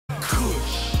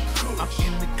I'm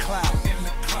in the cloud, and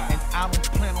I don't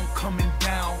plan on coming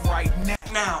down right now.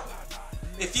 Now,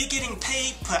 if you're getting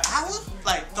paid per hour,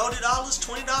 like $30,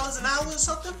 $20 an hour or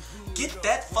something, get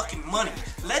that fucking money.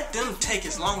 Let them take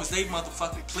as long as they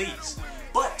motherfucking please.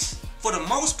 But for the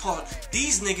most part,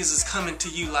 these niggas is coming to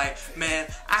you like, man,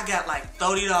 I got like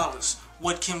 $30.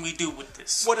 What can we do with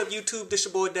this? What up, YouTube? This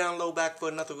your boy Down Low back for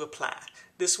another reply.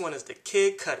 This one is the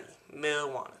Kid Cudi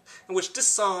Marijuana, in which this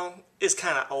song is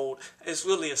kind of old. It's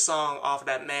really a song off of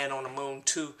that Man on the Moon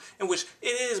 2, in which it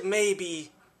is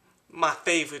maybe my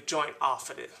favorite joint off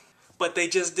of it. But they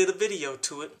just did a video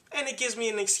to it, and it gives me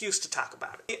an excuse to talk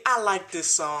about it. I like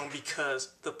this song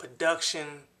because the production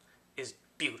is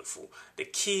beautiful. The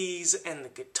keys and the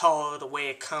guitar, the way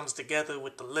it comes together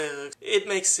with the lyrics, it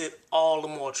makes it all the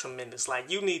more tremendous.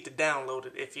 Like, you need to download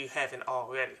it if you haven't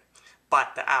already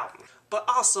bought the album. But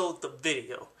also the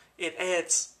video. It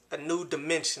adds a new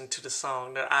dimension to the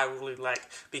song that I really like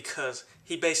because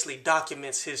he basically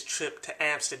documents his trip to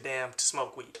Amsterdam to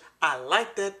smoke weed. I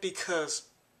like that because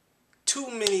too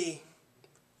many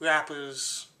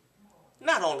rappers,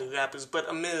 not only rappers, but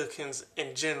Americans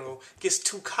in general, gets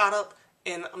too caught up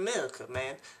in America,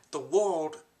 man. The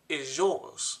world is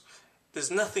yours.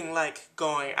 There's nothing like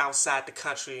going outside the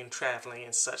country and traveling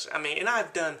and such. I mean, and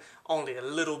I've done only a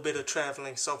little bit of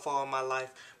traveling so far in my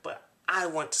life, but I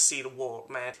want to see the world,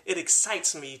 man. It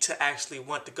excites me to actually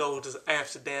want to go to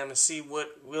Amsterdam and see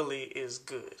what really is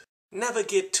good. Never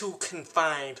get too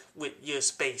confined with your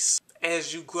space.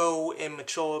 As you grow and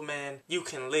mature, man, you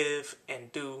can live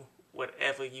and do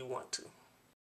whatever you want to.